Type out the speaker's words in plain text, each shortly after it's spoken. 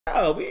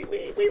No,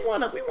 we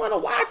wanna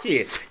watch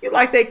it. You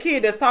like that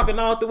kid that's talking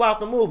all throughout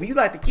the movie. You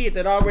like the kid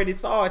that already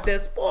saw it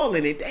that's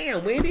spoiling it.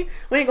 Damn, Wendy,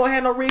 we ain't gonna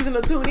have no reason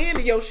to tune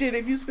into your shit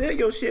if you spill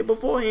your shit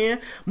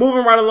beforehand.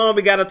 Moving right along,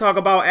 we gotta talk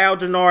about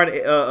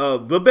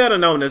Algernon, but better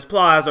known as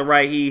Plies.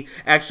 Alright, he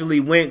actually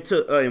went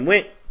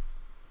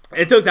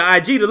and took to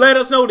IG to let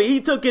us know that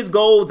he took his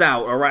goals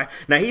out, all right?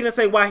 Now, he didn't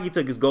say why he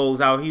took his goals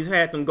out. He's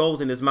had them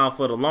goals in his mouth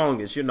for the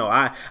longest. You know,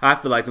 I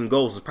feel like them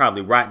goals was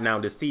probably rotting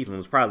out his teeth and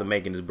was probably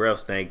making his breath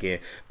stink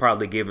and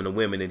probably giving the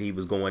women that he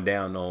was going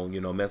down on,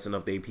 you know, messing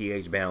up their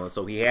pH balance.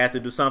 So he had to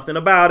do something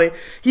about it.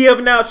 He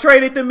have now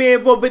traded the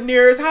men for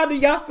veneers. How do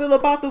y'all feel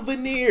about the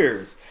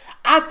veneers?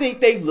 I think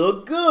they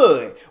look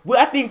good.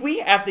 Well, I think we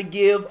have to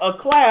give a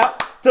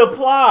clap to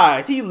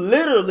Plies. He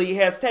literally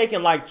has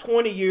taken like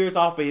 20 years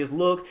off of his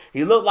look.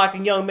 He looked like a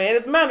young man.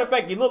 As a matter of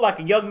fact, he looked like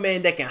a young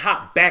man that can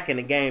hop back in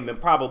the game and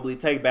probably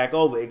take back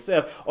over.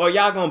 Except, or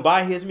y'all gonna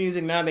buy his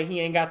music now that he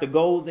ain't got the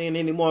goals in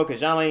anymore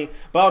because y'all ain't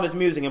bought his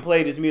music and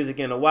played his music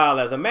in a while.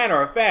 As a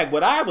matter of fact,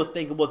 what I was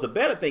thinking was a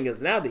better thing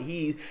is now that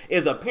he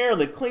is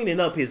apparently cleaning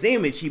up his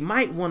image, he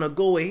might want to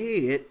go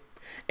ahead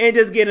and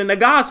just get in the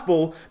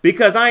gospel,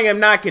 because I am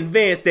not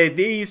convinced that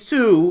these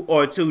two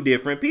are two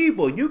different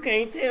people. You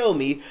can't tell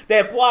me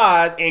that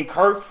Plies and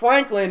Kirk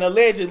Franklin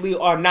allegedly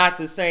are not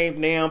the same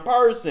damn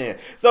person.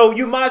 So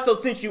you might, so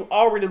since you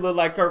already look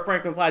like Kirk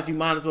Franklin, Plies, you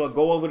might as well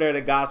go over there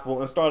to gospel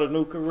and start a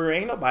new career.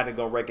 Ain't nobody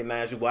gonna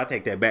recognize you. Well, I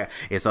take that back.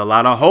 It's a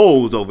lot of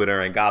hoes over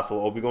there in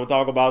gospel. Are we gonna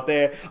talk about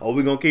that? Or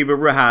we gonna keep it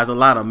real high? There's a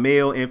lot of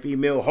male and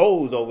female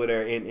hoes over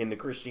there in the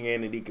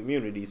Christianity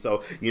community.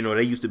 So, you know,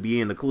 they used to be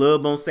in the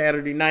club on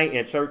Saturday night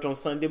and church on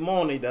Sunday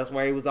morning. That's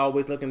why he was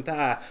always looking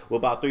tired with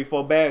about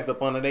 3-4 bags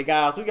up under their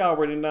guys. We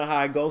already know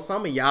how it goes.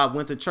 Some of y'all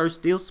went to church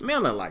still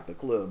smelling like the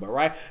club, all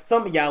right?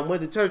 Some of y'all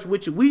went to church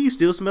with your weed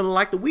still smelling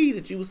like the weed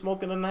that you was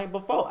smoking the night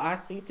before. I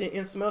seen it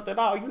and smelt it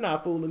all. You're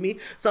not fooling me.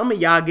 Some of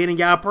y'all getting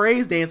y'all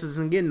praise dances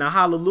and getting a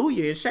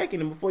hallelujah and shaking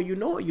them before you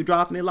know it. You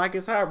dropping it like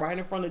it's hot right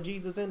in front of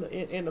Jesus and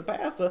the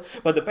pastor.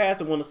 But the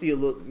pastor want to see a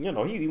look, you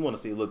know, he want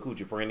to see a little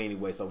coochie friend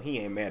anyway, so he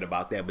ain't mad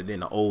about that. But then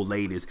the old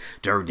ladies,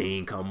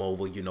 Jardine, come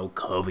over, you know,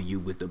 cover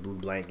you with the blue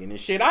blanket and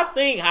shit. I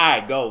think how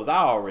it goes. I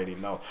already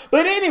know.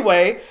 But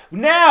anyway,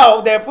 now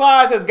that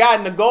Plies has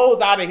gotten the goals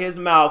out of his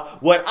mouth,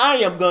 what I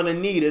am gonna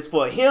need is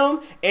for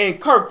him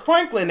and Kirk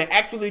Franklin to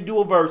actually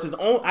do a verses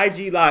on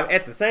IG Live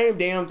at the same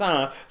damn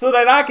time, so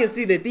that I can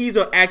see that these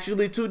are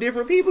actually two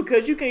different people.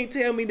 Because you can't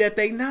tell me that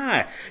they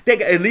not. They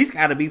at least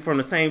got to be from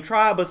the same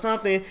tribe or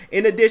something.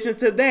 In addition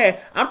to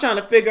that, I'm trying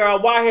to figure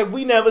out why have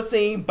we never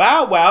seen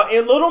Bow Wow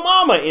and Little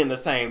Mama in the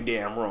same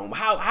damn room?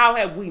 How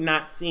have we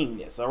not seen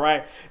this? All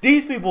right,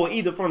 these people are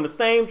either from the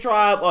same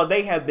tribe or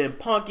they have been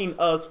punking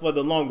us for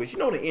the longest. You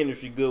know the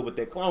industry good with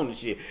that cloning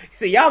shit.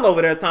 See, y'all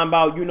over there talking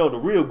about, you know, the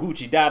real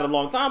Gucci died a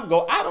long time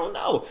ago. I don't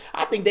know.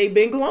 I think they've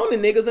been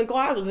cloning niggas in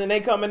closets and they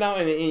coming out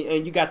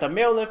and you got the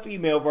male and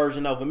female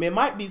version of them. It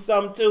might be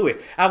something to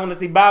it. I want to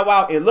see Bow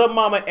Wow and Lil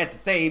Mama at the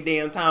same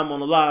damn time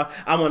on the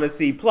live. I want to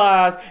see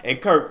Plies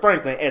and Kirk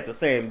Franklin at the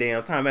same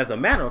damn time. As a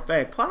matter of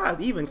fact, Plies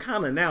even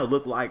kind of now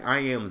look like I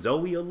Am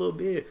Zoe a little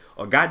bit,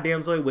 or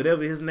goddamn Zoe,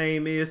 whatever his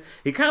name is.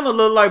 He kind of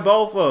look like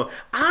both of them.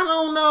 I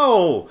don't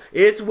know.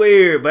 It's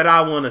weird, but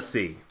I want to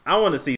see.